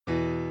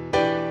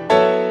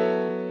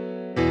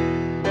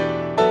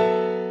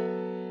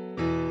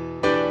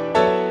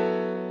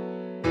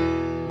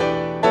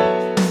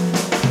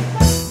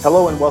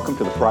Hello and welcome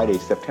to the Friday,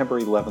 September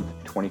 11th,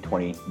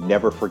 2020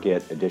 Never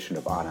Forget edition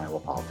of On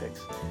Iowa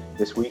Politics.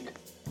 This week,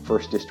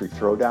 First District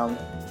Throwdown,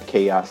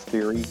 Chaos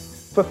Theory,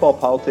 Football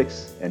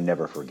Politics, and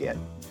Never Forget.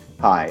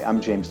 Hi, I'm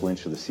James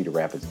Lynch of the Cedar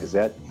Rapids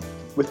Gazette.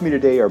 With me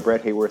today are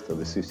Brett Hayworth of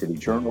the Sioux City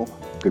Journal.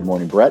 Good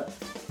morning, Brett.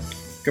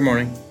 Good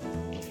morning.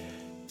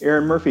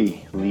 Aaron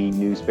Murphy, Lee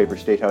Newspaper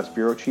Statehouse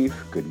Bureau Chief.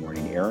 Good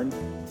morning, Aaron.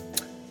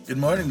 Good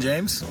morning,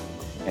 James.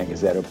 And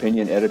Gazette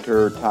Opinion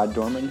Editor Todd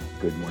Dorman.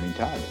 Good morning,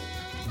 Todd.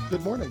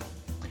 Good morning.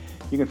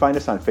 You can find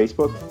us on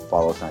Facebook,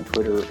 follow us on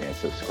Twitter, and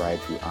subscribe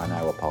to On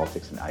Iowa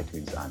Politics and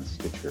iTunes on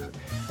Stitcher.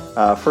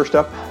 First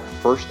up,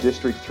 First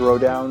District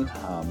Throwdown.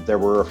 There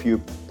were a few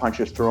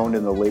punches thrown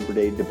in the Labor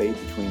Day debate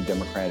between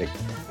Democratic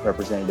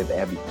Representative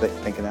Abby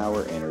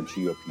Finkenauer and her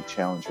GOP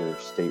challenger,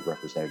 State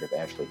Representative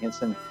Ashley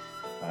Hinson.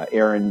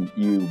 Aaron,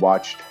 you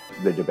watched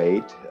the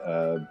debate.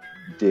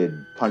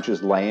 Did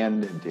punches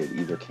land? Did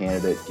either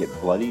candidate get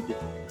bloodied?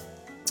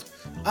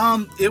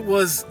 It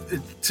was,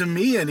 to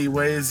me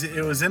anyways,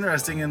 it was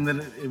interesting in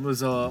that it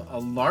was a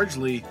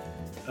largely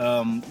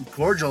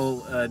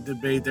cordial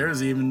debate. There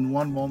was even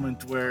one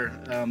moment where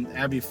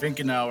Abby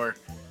Finkenauer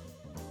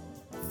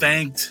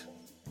thanked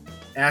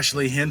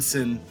Ashley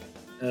Hinson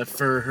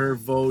for her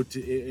vote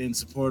in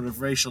support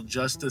of racial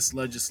justice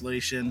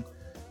legislation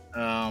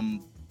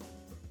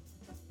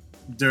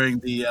during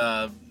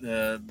the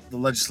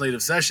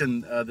legislative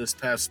session this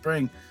past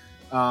spring.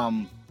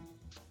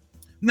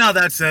 Now,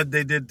 that said,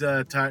 they did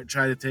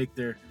try to take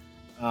their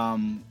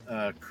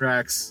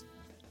cracks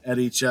at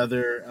each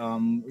other.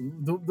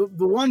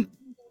 The one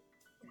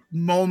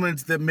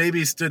moment that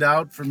maybe stood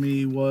out for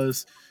me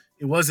was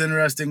it was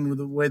interesting with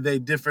the way they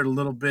differed a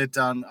little bit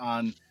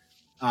on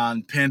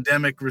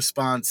pandemic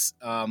response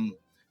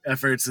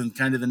efforts and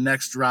kind of the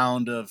next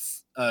round of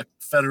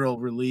federal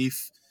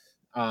relief.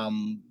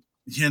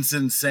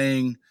 Hinson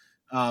saying,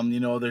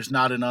 there's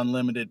not an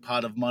unlimited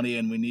pot of money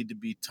and we need to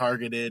be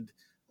targeted.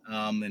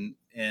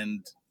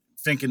 And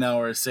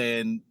Finkenauer is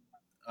saying,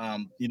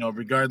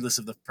 regardless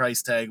of the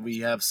price tag, we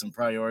have some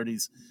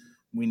priorities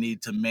we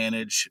need to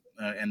manage,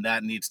 and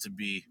that needs to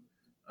be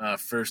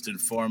first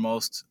and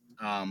foremost.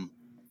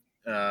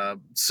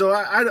 So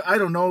I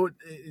don't know.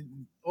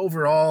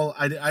 Overall,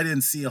 I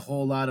didn't see a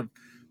whole lot of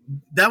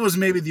 – that was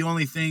maybe the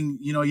only thing.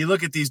 You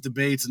look at these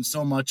debates and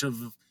so much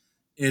of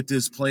it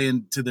is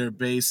playing to their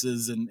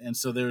bases, and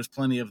so there was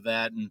plenty of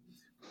that. And,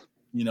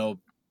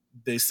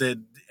 they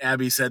said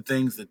Abby said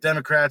things that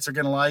Democrats are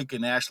going to like,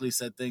 and Ashley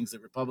said things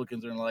that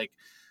Republicans are going to like.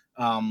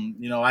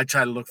 I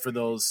try to look for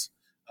those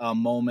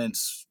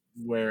moments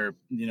where,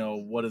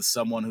 what does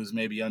someone who's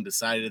maybe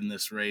undecided in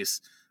this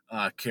race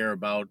care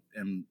about?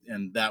 And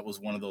that was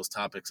one of those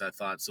topics, I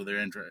thought. So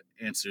their different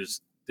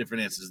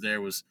answers there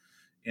was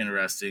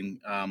interesting.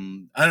 I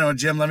don't know,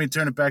 Jim, let me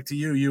turn it back to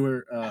you. You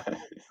were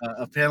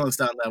a panelist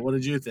on that. What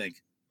did you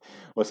think?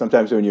 Well,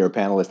 sometimes when you're a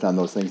panelist on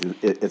those things,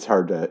 it's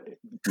hard to,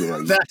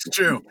 That's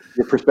true.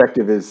 Your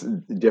perspective is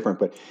different,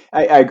 but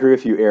I agree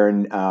with you,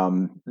 Aaron.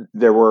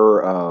 There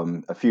were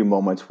a few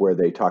moments where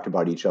they talked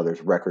about each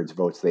other's records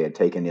votes they had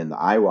taken in the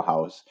Iowa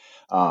House.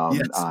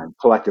 Yes. On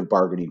collective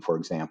bargaining, for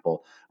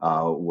example,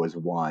 was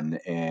one,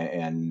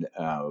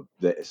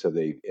 so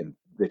they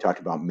talked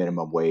about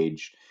minimum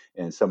wage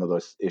and some of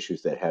those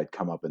issues that had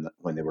come up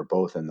when they were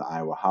both in the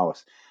Iowa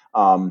House.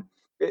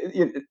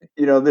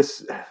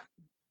 This.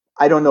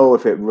 I don't know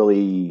if it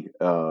really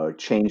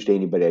changed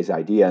anybody's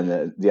idea,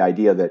 and the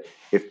idea that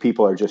if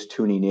people are just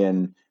tuning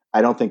in,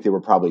 I don't think they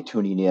were probably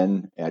tuning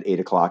in at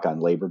 8:00 on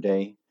Labor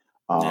Day.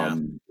 Yeah.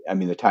 I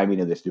mean, the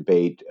timing of this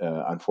debate,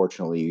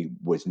 unfortunately,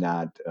 was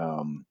not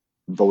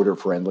voter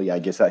friendly, I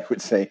guess I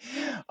would say.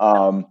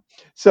 And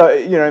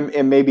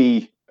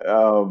maybe,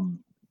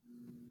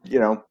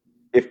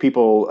 if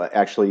people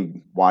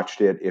actually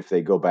watched it, if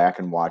they go back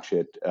and watch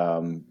it,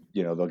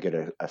 they'll get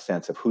a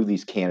sense of who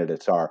these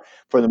candidates are.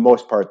 For the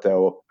most part,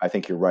 though, I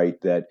think you're right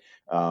that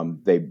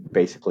they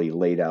basically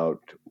laid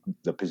out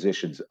the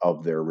positions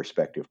of their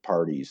respective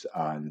parties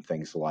on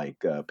things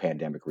like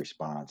pandemic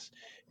response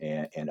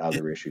and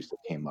other issues that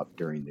came up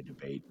during the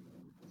debate.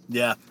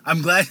 Yeah,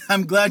 I'm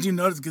glad you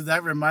noticed, because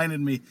that reminded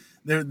me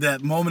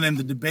that moment in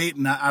the debate,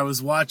 and I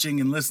was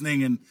watching and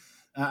listening, and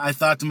I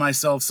thought to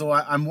myself, so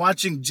I'm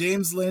watching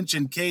James Lynch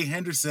and Kay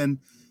Henderson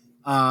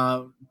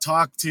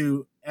talk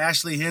to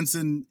Ashley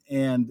Hinson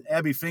and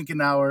Abby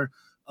Finkenauer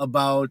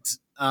about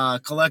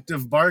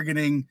collective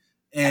bargaining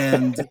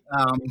and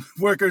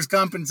workers'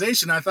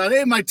 compensation. I thought,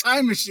 hey, my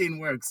time machine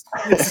works.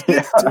 It's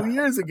 2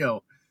 years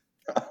ago.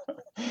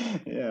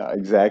 Yeah,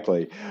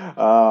 exactly.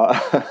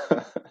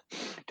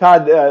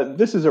 Todd,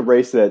 this is a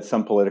race that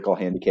some political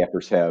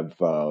handicappers have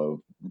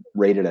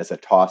rated as a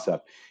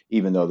toss-up,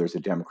 even though there's a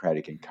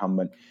Democratic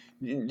incumbent.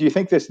 Do you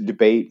think this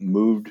debate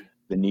moved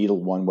the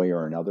needle one way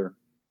or another?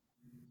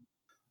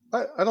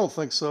 I don't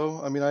think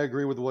so. I mean, I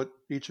agree with what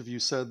each of you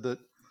said, that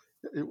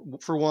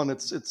for one,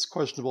 it's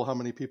questionable how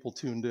many people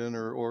tuned in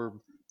or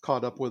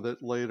caught up with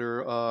it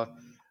later.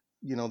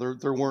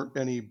 There weren't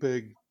any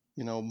big,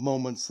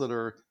 moments that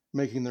are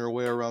making their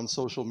way around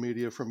social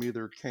media from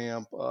either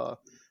camp.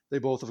 They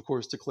both, of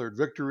course, declared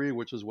victory,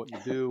 which is what you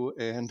do.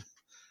 And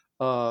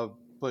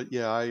but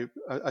yeah,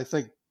 I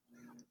think,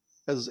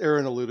 as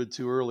Aaron alluded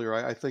to earlier,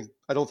 I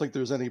don't think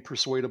there's any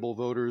persuadable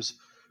voters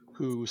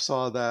who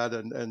saw that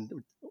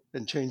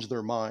and changed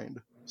their mind.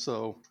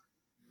 So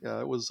yeah,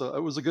 it was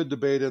a good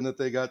debate in that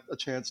they got a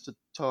chance to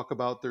talk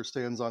about their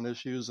stands on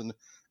issues and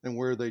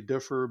where they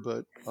differ.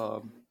 But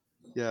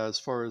yeah, as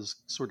far as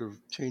sort of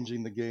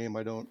changing the game,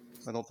 I don't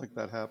think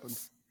that happened.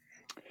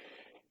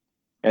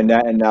 And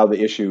now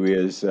the issue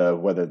is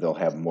whether they'll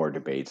have more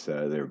debates.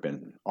 There have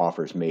been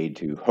offers made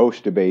to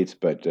host debates,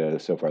 but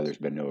so far there's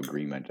been no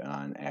agreement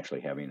on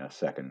actually having a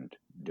second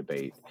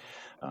debate.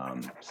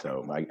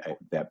 So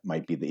that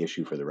might be the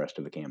issue for the rest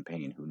of the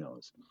campaign. Who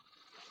knows?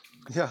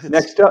 Yeah, it's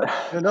Next up,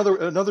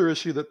 another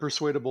issue that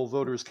persuadable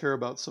voters care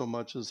about so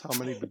much is how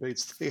many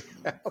debates they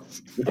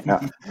have.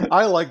 yeah.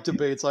 I like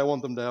debates. I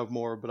want them to have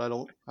more, but I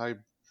don't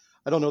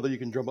know that you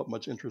can drum up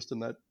much interest in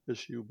that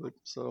issue. But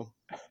so.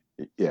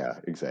 Yeah,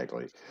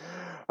 exactly.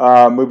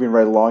 Moving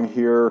right along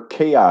here,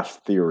 chaos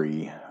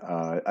theory.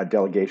 A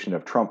delegation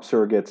of Trump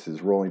surrogates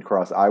is rolling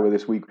across Iowa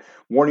this week,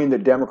 warning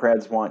that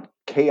Democrats want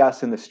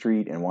chaos in the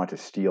street and want to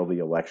steal the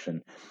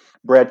election.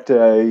 Brett,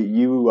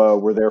 you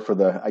were there for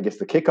the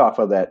kickoff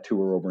of that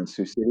tour over in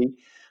Sioux City.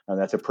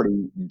 That's a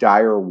pretty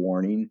dire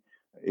warning.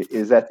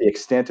 Is that the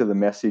extent of the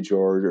message,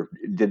 or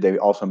did they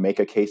also make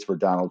a case for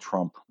Donald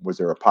Trump? Was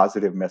there a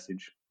positive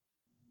message?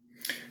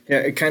 Yeah,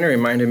 it kind of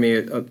reminded me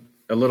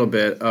a little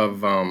bit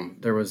of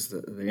there was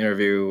the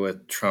interview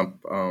with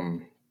Trump. I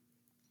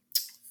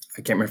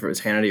can't remember if it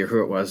was Hannity or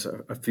who it was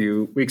a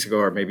few weeks ago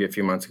or maybe a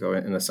few months ago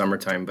in the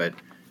summertime, but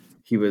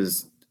he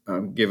was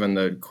given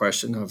the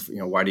question of,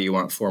 why do you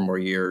want 4 more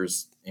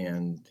years?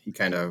 And he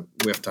kind of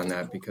whiffed on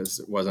that because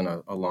it wasn't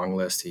a long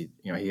list. He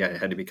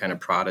had to be kind of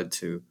prodded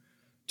to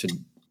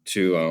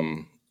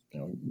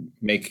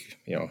make,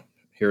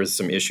 here's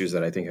some issues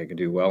that I think I could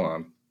do well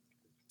on.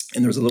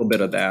 And there's a little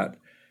bit of that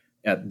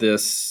at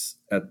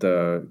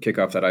the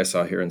kickoff that I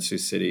saw here in Sioux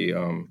City.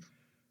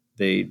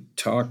 They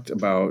talked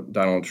about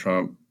Donald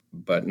Trump,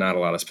 but not a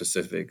lot of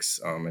specifics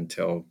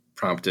until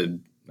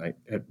prompted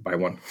by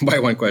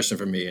one question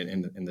from me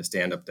in the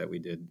stand-up that we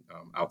did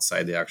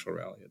outside the actual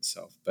rally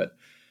itself. But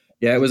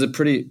yeah, it was a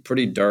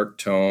pretty dark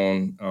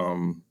tone.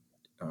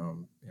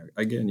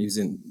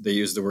 Again, they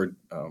used the word.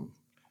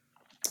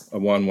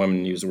 One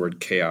woman used the word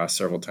chaos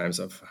several times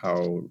of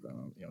how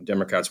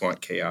Democrats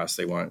want chaos.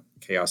 They want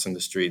chaos in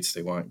the streets.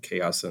 They want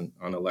chaos on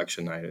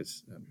election night.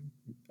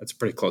 That's a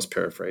pretty close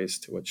paraphrase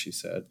to what she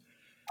said.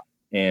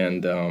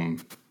 And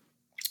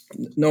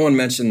no one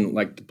mentioned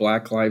like the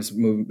Black Lives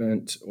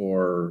Movement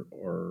or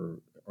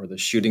the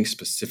shooting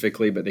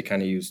specifically, but they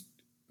kind of used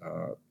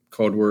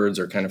code words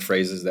or kind of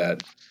phrases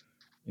that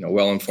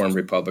well-informed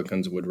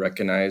Republicans would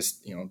recognize,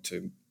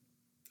 to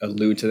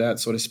allude to that,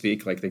 so to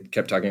speak. Like they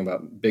kept talking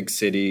about big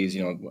cities,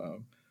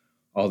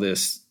 all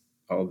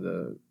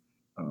the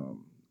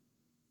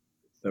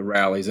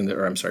rallies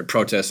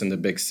protests in the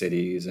big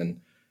cities,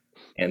 and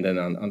then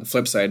on the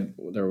flip side,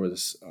 there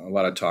was a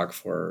lot of talk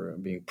for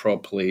being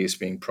pro-police,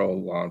 being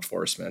pro-law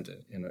enforcement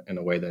in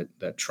a way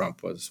that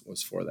Trump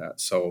was for that.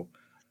 So,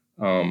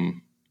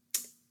 and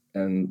I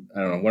don't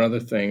know. One other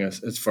thing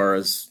as far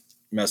as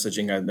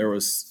messaging, there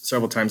was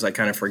several times I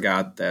kind of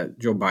forgot that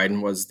Joe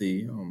Biden was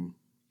the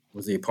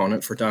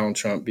opponent for Donald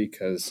Trump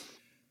because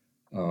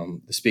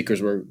the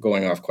speakers were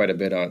going off quite a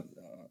bit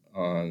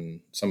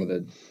on some of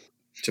the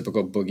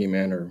typical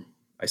boogeymen, or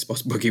I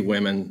suppose boogie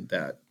women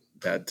that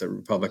the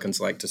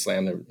Republicans like to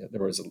slam.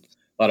 There was a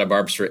lot of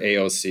barbs for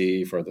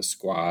AOC, for the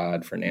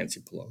Squad, for Nancy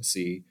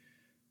Pelosi,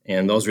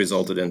 and those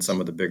resulted in some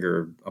of the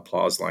bigger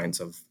applause lines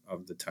of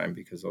the time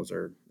because those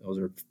are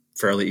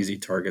fairly easy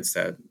targets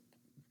that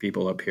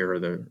people up here,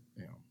 the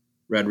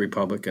red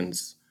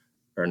Republicans,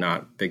 are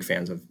not big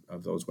fans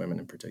of those women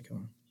in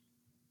particular.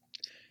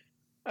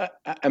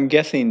 I'm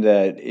guessing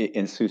that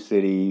in Sioux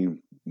City,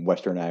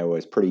 Western Iowa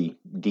is pretty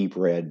deep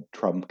red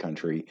Trump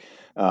country.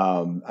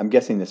 I'm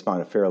guessing this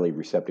found a fairly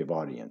receptive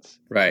audience.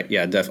 Right.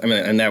 Yeah, definitely.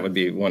 And that would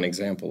be one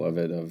example of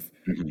it.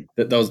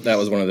 That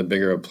was one of the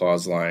bigger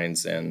applause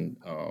lines. And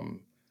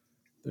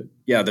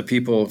the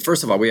people.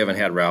 First of all, we haven't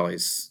had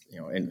rallies.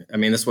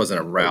 This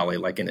wasn't a rally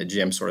like in a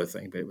gym sort of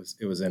thing, but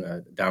it was in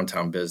a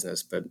downtown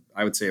business. But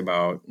I would say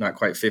about not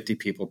quite 50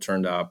 people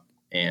turned up,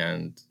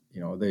 and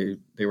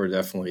they were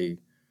definitely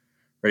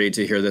ready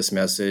to hear this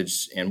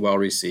message and well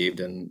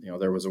received. And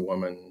there was a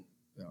woman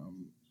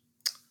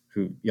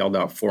who yelled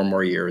out 4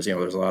 more years.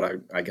 There's a lot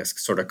of, I guess,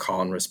 sort of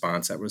call and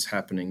response that was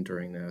happening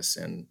during this,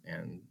 and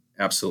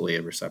absolutely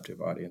a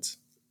receptive audience.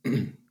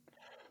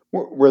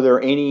 Were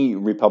there any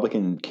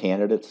Republican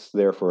candidates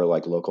there for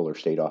like local or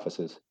state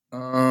offices?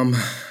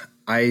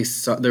 I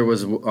saw there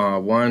was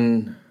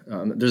one.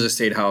 There's a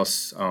state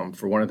house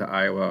for one of the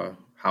Iowa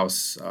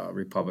House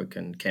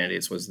Republican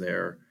candidates was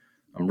there.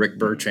 Rick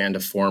Bertrand, a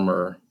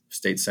former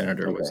state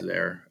senator, was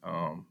there,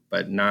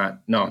 but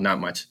not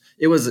much.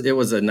 It was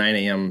a 9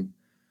 a.m.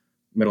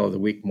 middle of the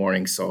week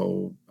morning,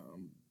 so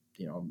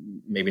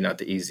maybe not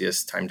the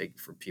easiest time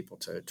for people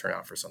to turn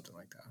out for something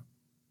like that.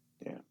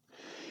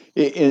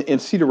 In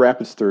Cedar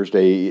Rapids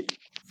Thursday,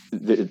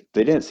 they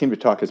didn't seem to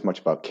talk as much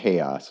about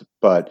chaos,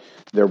 but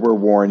there were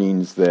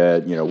warnings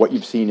that, what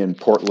you've seen in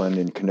Portland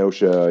and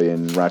Kenosha,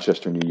 in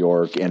Rochester, New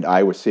York, and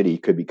Iowa City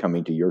could be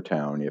coming to your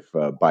town if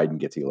Biden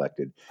gets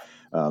elected.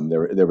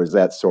 There was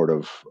that sort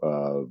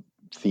of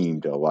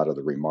theme to a lot of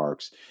the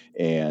remarks.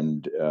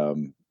 And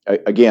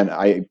again,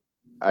 I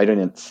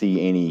didn't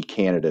see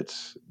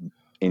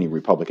any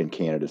Republican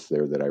candidates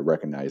there that I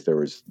recognized. There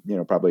was,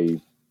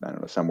 probably, I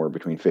don't know, somewhere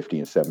between 50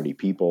 and 70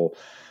 people,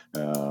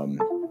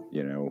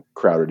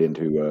 crowded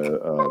into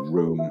a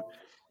room,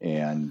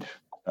 and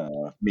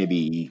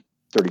maybe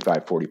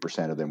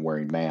 35-40% of them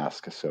wearing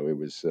masks. So it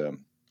was,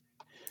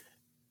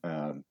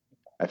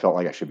 I felt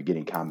like I should be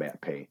getting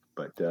combat pay.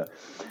 But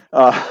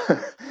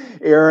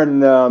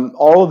Aaron,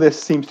 all of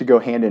this seems to go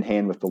hand in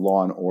hand with the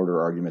law and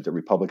order argument that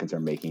Republicans are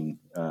making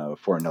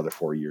for another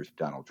 4 years of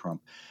Donald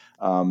Trump.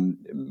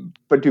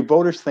 But do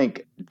voters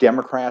think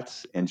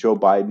Democrats and Joe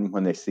Biden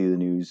when they see the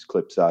news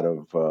clips out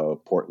of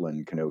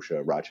Portland,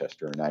 Kenosha,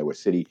 Rochester, and Iowa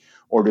City,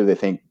 or do they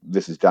think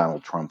this is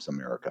Donald Trump's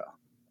America?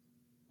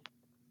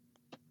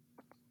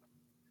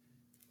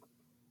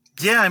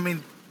 Yeah, I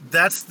mean,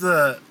 that's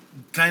the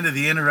kind of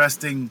the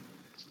interesting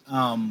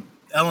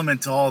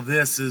element to all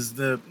this is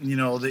the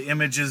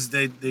images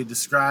they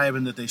describe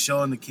and that they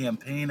show in the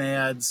campaign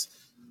ads.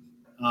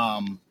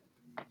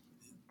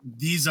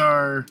 These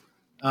are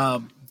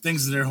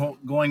things that are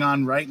going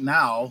on right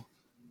now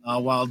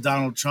while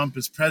Donald Trump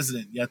is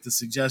president. Yet the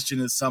suggestion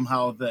is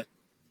somehow that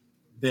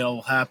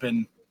they'll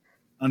happen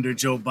under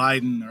Joe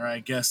Biden, or I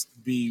guess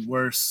be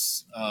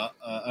worse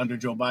under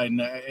Joe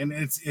Biden. And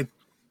I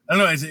don't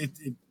know. It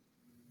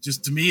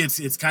just, to me,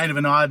 it's kind of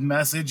an odd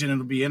message, and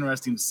it'll be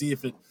interesting to see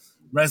if it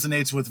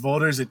resonates with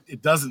voters.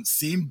 It doesn't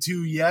seem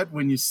to yet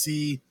when you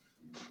see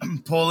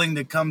polling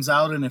that comes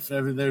out, and if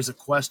ever there's a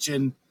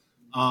question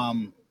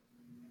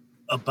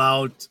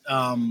about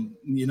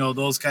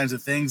those kinds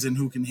of things and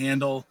who can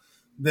handle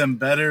them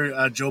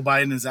better. Joe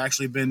Biden has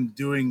actually been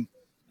doing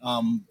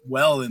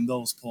well in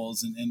those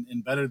polls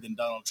and better than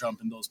Donald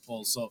Trump in those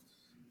polls.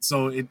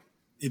 So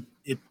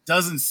it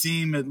doesn't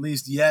seem, at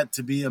least yet,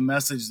 to be a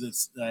message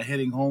that's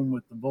hitting home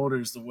with the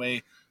voters the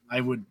way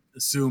I would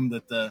assume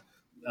that the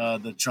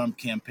Trump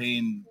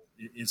campaign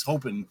is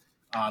hoping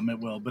it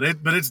will. But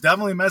it's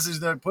definitely a message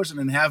they're pushing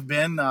and have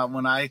been.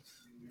 When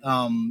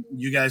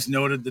you guys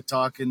noted the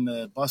talk in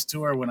the bus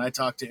tour, when I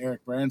talked to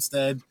Eric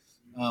Branstad,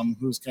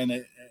 who's kind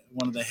of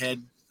one of the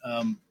head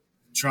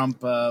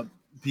Trump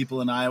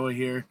people in Iowa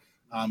here,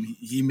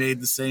 he made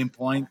the same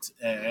point,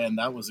 and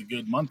that was a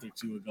good month or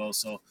two ago.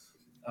 So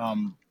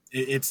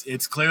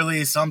it's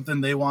clearly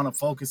something they want to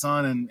focus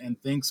on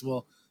and thinks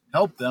will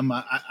help them.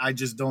 I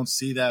just don't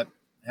see that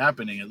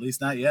happening, at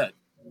least not yet.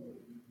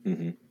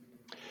 Mm-hmm.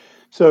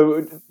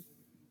 So,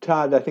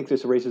 Todd, I think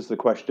this raises the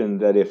question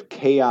that if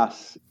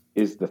chaos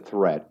is the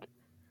threat,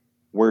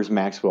 where's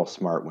Maxwell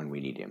Smart when we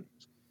need him?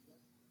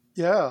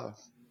 Yeah,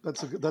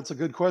 that's a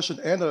good question,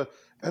 and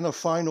a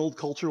fine old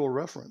cultural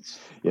reference,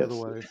 by the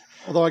way.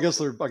 Although I guess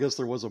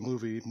there was a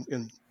movie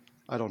in,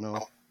 I don't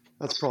know,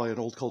 that's probably an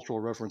old cultural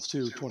reference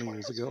too, 20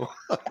 years ago.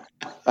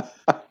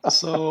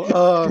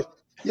 So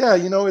yeah,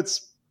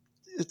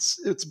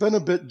 it's been a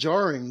bit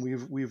jarring.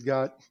 We've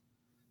got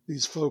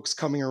these folks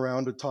coming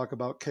around to talk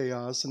about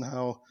chaos and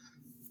how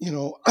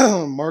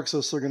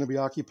Marxists are going to be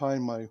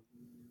occupying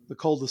the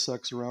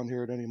cul-de-sacs around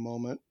here at any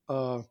moment.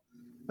 And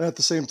at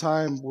the same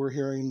time, we're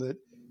hearing that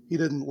he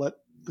didn't let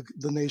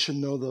the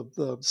nation know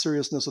the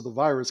seriousness of the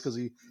virus because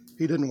he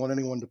didn't want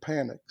anyone to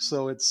panic.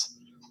 So it's,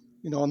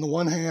 on the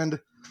one hand,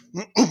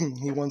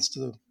 he wants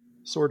to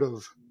sort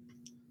of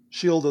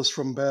shield us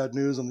from bad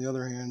news. On the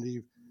other hand,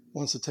 he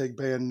wants to take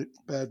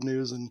bad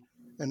news and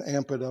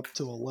amp it up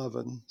to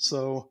 11.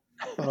 So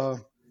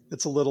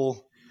it's a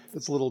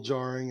little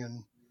jarring,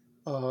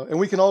 and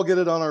we can all get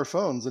it on our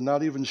phones, and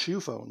not even shoe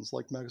phones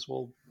like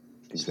Maxwell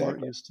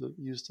Smart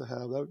used to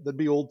have. That'd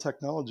be old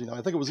technology now.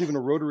 I think it was even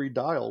a rotary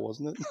dial,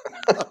 wasn't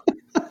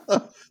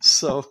it?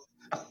 So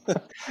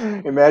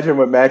imagine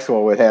what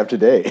Maxwell would have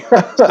today.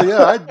 So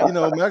yeah,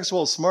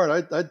 Maxwell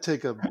Smart. I'd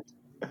take a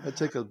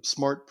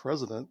smart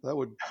president.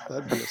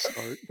 That'd be a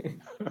start.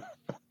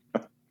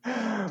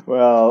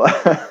 Well,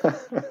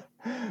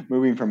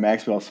 moving from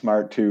Maxwell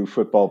Smart to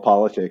football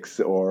politics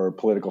or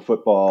political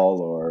football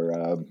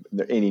or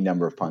any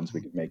number of puns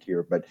we could make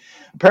here. But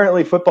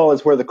apparently football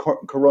is where the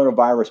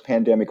coronavirus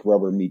pandemic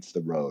rubber meets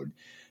the road.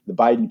 The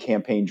Biden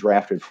campaign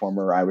drafted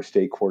former Iowa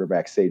State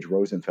quarterback Sage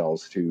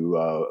Rosenfels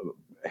to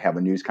have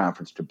a news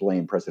conference to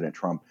blame President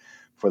Trump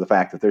for the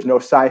fact that there's no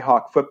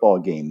Cyhawk football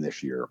game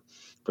this year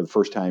for the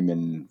first time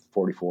in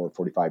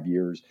 45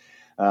 years.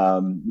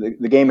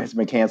 The game has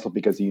been canceled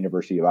because the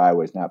University of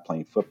Iowa is not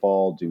playing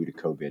football due to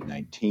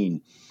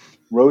COVID-19.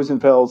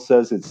 Rosenfeld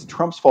says it's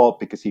Trump's fault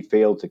because he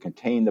failed to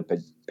contain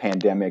the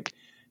pandemic.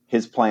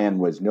 His plan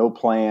was no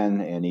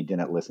plan, and he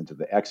didn't listen to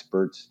the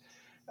experts.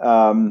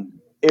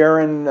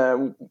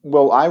 Aaron,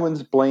 will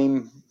Iowans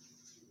blame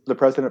the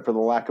president for the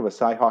lack of a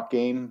Cyhawk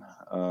game?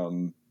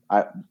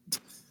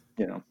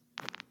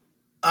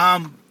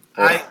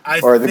 or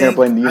are they going to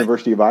blame the I,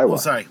 University of Iowa? well,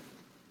 sorry.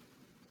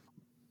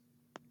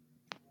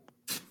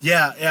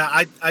 Yeah,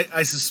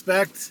 I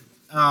suspect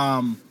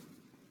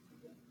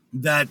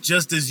that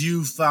just as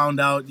you found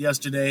out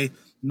yesterday,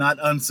 not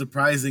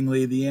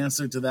unsurprisingly, the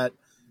answer to that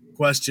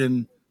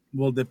question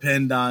will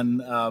depend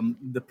on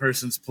the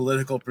person's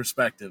political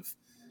perspective.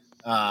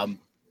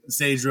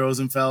 Sage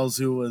Rosenfels,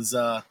 who was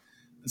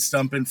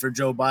stumping for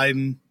Joe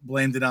Biden,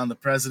 blamed it on the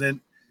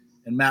president.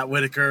 And Matt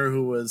Whitaker,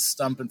 who was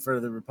stumping for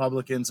the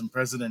Republicans and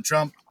President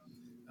Trump,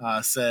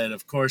 said,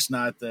 "Of course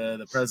not.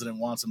 The president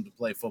wants him to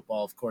play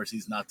football. Of course,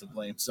 he's not to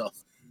blame." So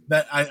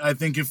that I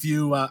think if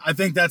you, I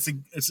think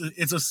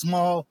it's a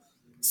small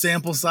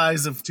sample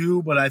size of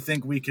two, but I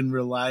think we can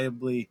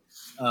reliably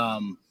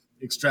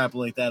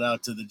extrapolate that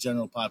out to the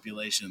general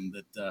population.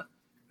 That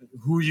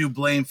who you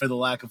blame for the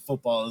lack of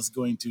football is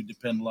going to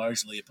depend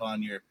largely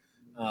upon your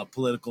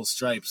political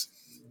stripes.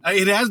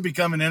 It has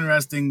become an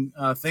interesting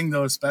thing,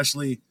 though,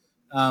 especially.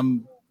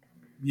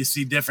 You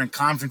see different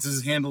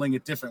conferences handling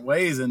it different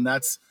ways, and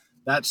that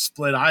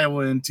split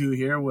Iowa in two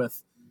here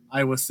with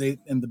Iowa State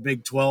and the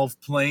Big 12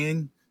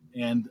 playing,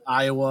 and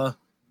Iowa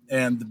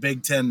and the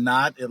Big 10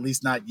 not, at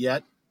least not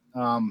yet.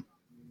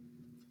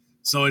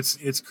 So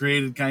it's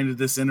created kind of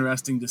this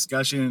interesting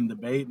discussion and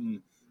debate,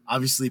 and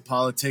obviously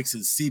politics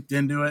has seeped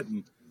into it,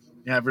 and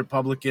you have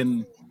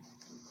Republican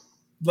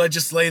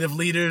legislative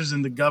leaders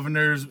and the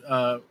governors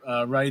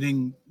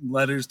writing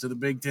letters to the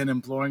Big 10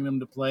 imploring them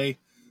to play.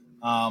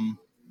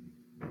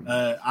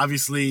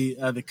 Obviously,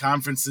 the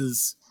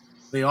conferences,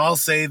 they all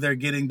say they're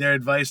getting their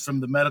advice from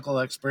the medical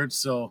experts.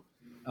 So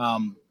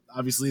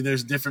obviously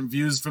there's different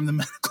views from the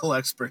medical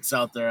experts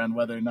out there on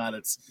whether or not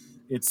it's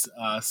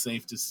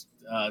safe to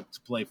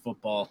play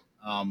football.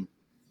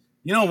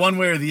 One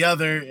way or the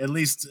other, at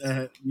least,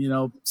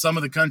 some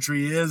of the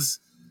country is,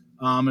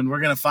 and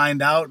we're going to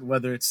find out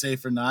whether it's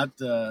safe or not.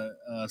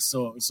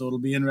 So it'll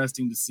be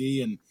interesting to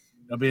see, and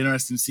it'll be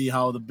interesting to see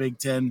how the Big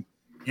Ten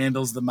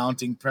handles the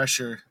mounting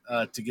pressure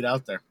to get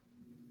out there.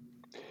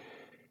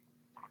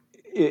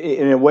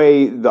 In a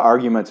way, the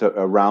arguments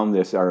around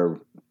this are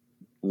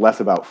less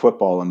about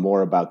football and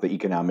more about the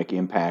economic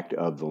impact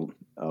of the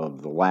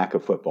lack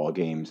of football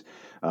games.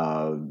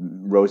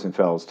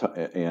 Rosenfels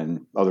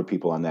and other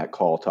people on that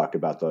call talked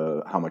about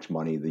how much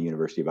money the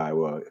University of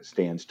Iowa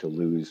stands to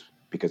lose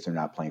because they're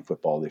not playing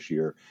football this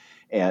year,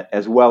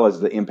 as well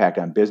as the impact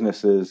on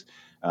businesses.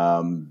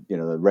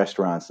 The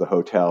restaurants, the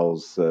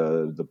hotels,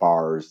 the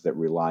bars that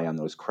rely on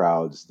those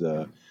crowds,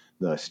 the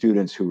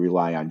students who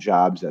rely on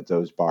jobs at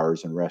those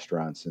bars and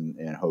restaurants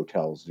and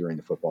hotels during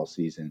the football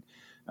season,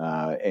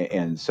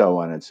 and so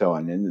on and so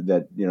on. And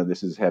that,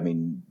 this is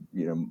having,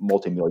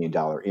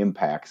 multi-million-dollar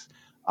impacts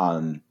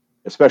on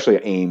especially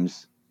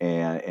Ames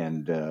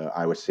and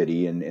Iowa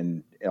City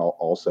and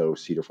also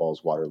Cedar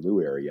Falls,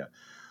 Waterloo area.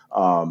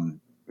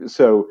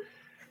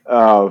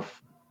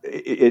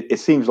 It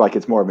seems like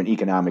it's more of an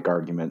economic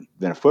argument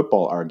than a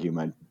football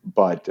argument,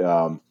 but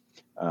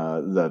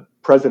the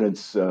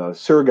president's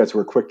surrogates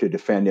were quick to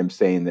defend him,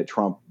 saying that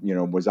Trump,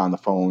 was on the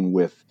phone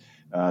with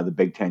the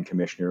Big Ten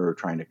commissioner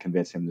trying to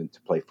convince him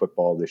to play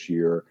football this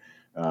year.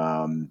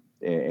 And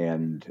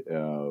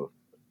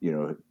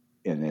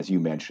as you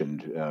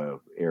mentioned,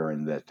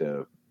 Aaron,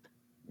 that,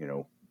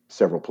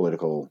 several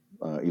political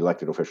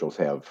elected officials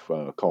have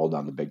called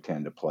on the Big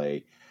Ten to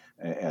play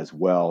as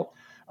well.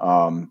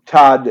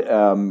 Todd,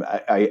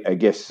 I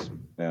guess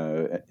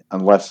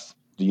unless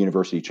the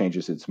university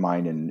changes its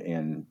mind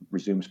and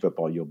resumes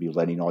football, you'll be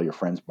letting all your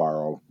friends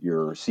borrow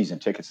your season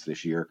tickets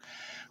this year.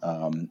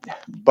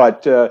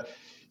 But should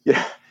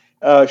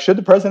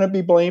the president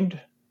be blamed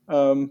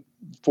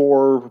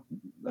for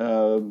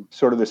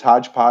sort of this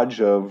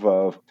hodgepodge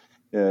of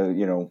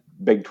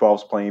Big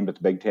 12's playing, but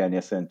the Big Ten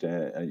isn't?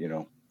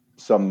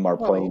 Some are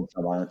playing,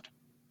 some aren't.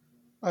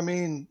 I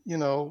mean,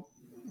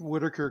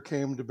 Whitaker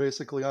came to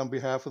basically, on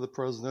behalf of the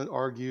president,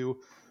 argue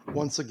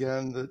once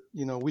again that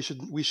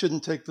we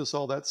shouldn't take this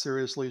all that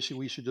seriously.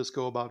 We should just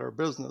go about our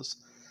business.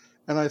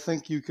 And I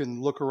think you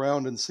can look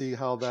around and see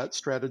how that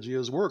strategy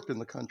has worked in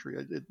the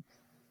country.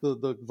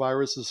 The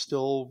virus is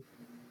still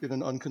in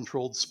an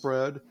uncontrolled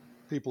spread.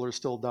 People are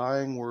still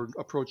dying. We're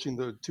approaching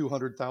the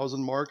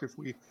 200,000 mark if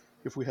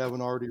we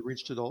haven't already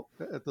reached it all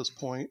at this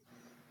point.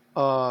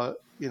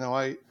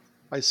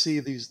 I see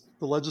the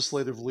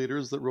legislative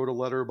leaders that wrote a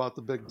letter about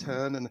the Big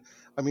Ten. And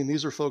I mean,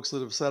 these are folks that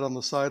have sat on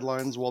the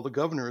sidelines while the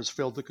governor has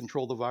failed to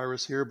control the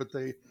virus here, but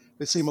they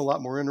seem a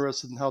lot more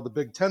interested in how the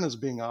Big Ten is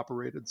being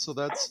operated. So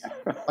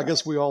I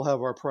guess we all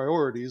have our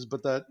priorities,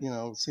 but that,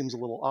 seems a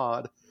little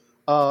odd.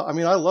 I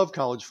mean, I love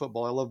college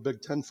football. I love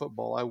Big Ten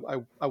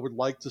football. I would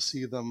like to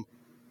see them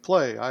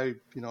play. I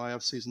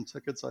have season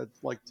tickets. I'd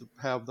like to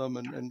have them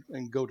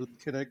and go to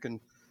the Kinnick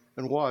and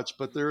watch,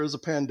 but there is a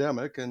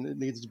pandemic and it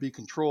needs to be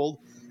controlled.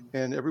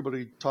 And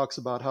everybody talks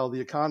about how the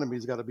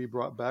economy's got to be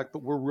brought back,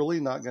 but we're really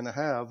not going to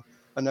have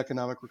an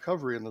economic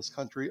recovery in this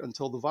country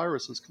until the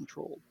virus is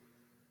controlled.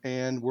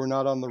 And we're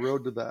not on the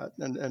road to that.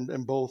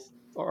 And both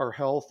our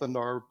health and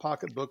our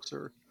pocketbooks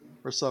are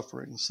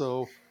suffering.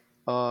 So,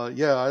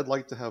 I'd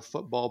like to have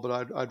football,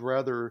 but I'd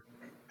rather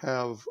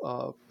have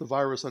the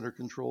virus under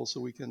control so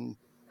we can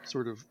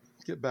sort of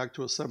get back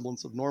to a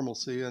semblance of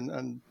normalcy.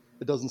 And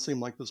it doesn't seem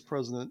like this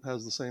president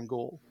has the same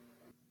goal.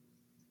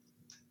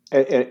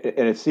 And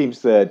it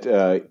seems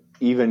that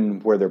even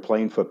where they're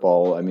playing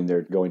football, I mean,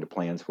 they're going to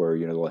plans where,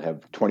 they'll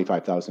have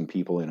 25,000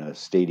 people in a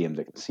stadium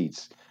that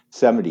seats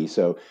 70.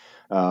 So,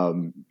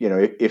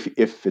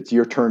 if it's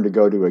your turn to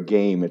go to a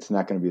game, it's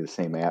not going to be the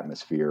same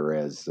atmosphere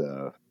as,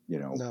 No.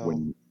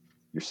 when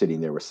you're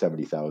sitting there with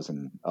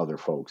 70,000 other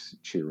folks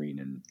cheering.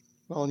 And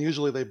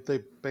usually they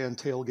ban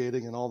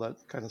tailgating and all that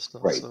kind of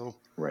stuff. Right. So,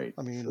 right.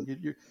 I mean,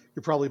 you're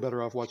probably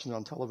better off watching it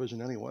on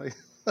television anyway.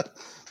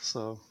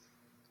 So.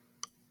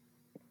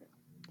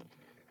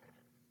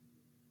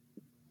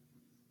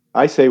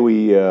 I say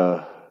we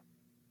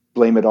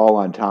blame it all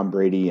on Tom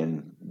Brady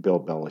and Bill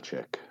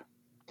Belichick.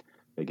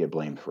 They get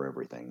blamed for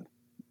everything.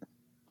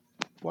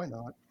 Why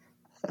not?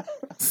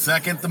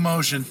 Second the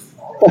motion.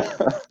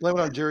 Blame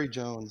it on Jerry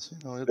Jones.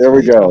 There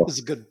we go. It's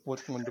a good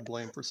one to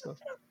blame for stuff.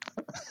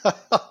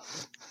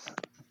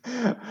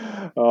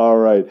 All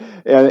right.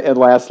 And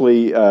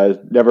lastly,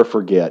 never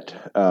forget,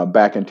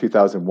 back in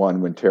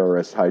 2001 when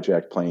terrorists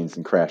hijacked planes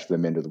and crashed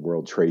them into the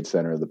World Trade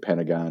Center, the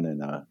Pentagon,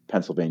 and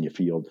Pennsylvania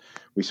Field,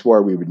 we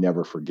swore we would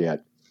never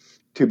forget.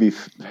 To be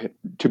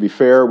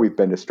fair, we've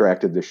been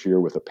distracted this year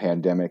with a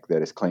pandemic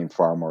that has claimed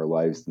far more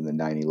lives than the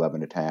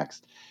 9/11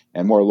 attacks,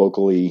 and more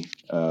locally,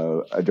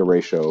 a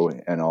derecho,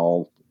 and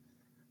all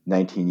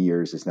 19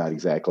 years is not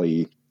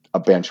exactly a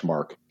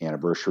benchmark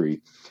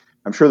anniversary.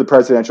 I'm sure the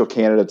presidential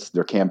candidates,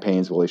 their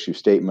campaigns will issue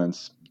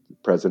statements. The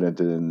President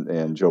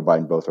and Joe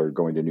Biden both are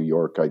going to New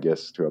York, I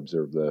guess, to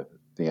observe the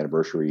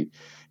anniversary.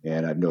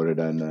 And I've noted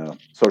on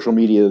social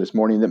media this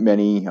morning that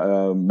many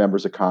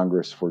members of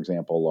Congress, for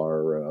example,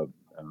 are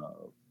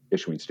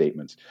issuing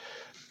statements.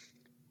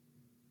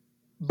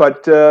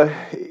 But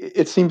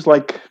it seems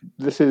like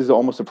this is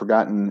almost a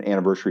forgotten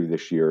anniversary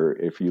this year.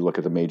 If you look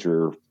at the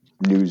major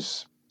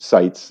news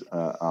sites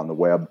on the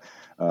web,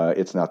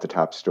 it's not the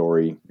top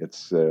story.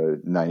 It's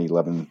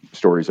 9/11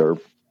 stories are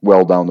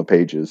well down the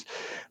pages.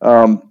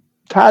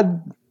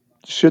 Todd,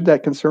 should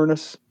that concern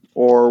us?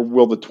 Or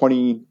will the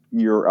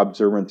 20-year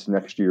observance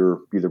next year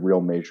be the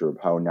real measure of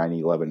how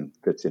 9/11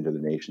 fits into the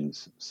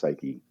nation's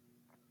psyche?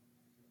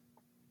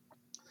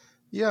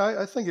 Yeah,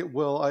 I think it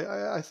will.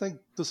 I think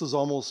this is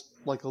almost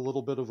like a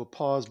little bit of a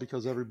pause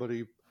because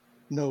everybody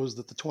knows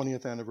that the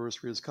 20th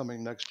anniversary is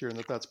coming next year,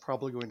 and that's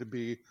probably going to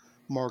be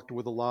marked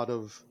with a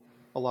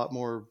lot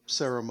more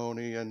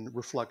ceremony and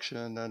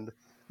reflection. And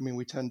I mean,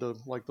 we tend to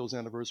like those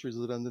anniversaries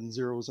that end in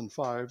zeros and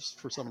fives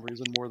for some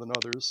reason more than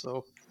others.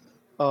 So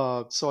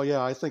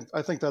yeah, I think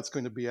that's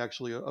going to be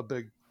actually a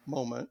big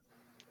moment.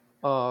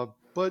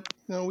 But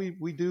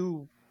we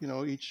do,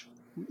 each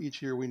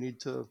year we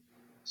need to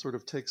sort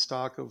of take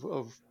stock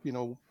of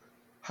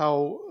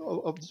how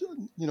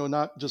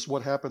not just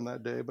what happened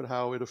that day, but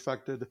how it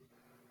affected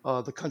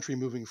the country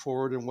moving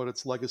forward and what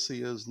its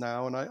legacy is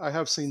now. And I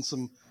have seen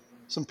some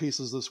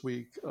pieces this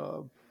week,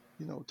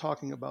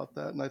 talking about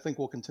that, and I think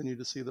we'll continue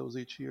to see those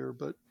each year.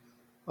 But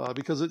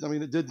because it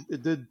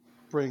did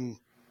bring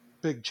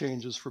big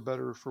changes for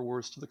better or for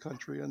worse to the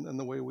country and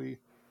the way we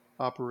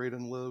operate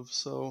and live.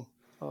 So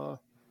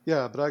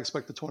yeah, but I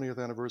expect the 20th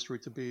anniversary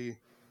to be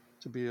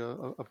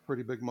a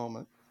pretty big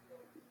moment.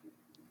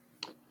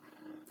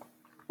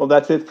 Well,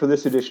 that's it for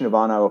this edition of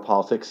On Iowa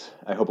Politics.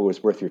 I hope it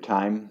was worth your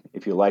time.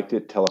 If you liked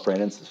it, tell a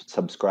friend and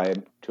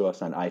subscribe to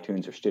us on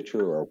iTunes or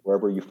Stitcher or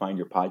wherever you find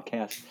your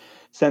podcast.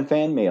 Send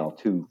fan mail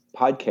to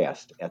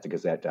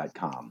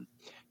podcast@thegazette.com.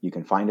 You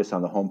can find us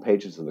on the home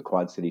pages of the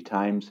Quad City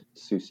Times,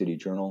 Sioux City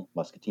Journal,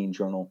 Muscatine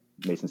Journal,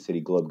 Mason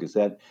City Globe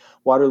Gazette,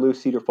 Waterloo,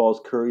 Cedar Falls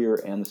Courier,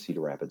 and the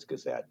Cedar Rapids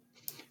Gazette.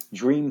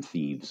 Dream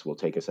Thieves will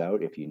take us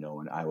out. If you know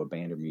an Iowa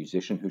band or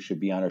musician who should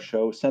be on our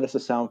show, send us a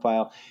sound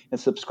file and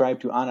subscribe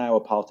to On Iowa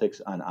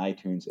Politics on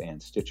iTunes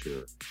and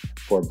Stitcher.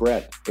 For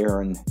Brett,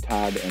 Aaron,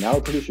 Todd, and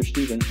our producer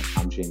Stephen,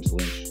 I'm James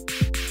Lynch.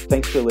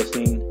 Thanks for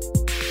listening.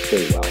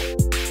 Stay well.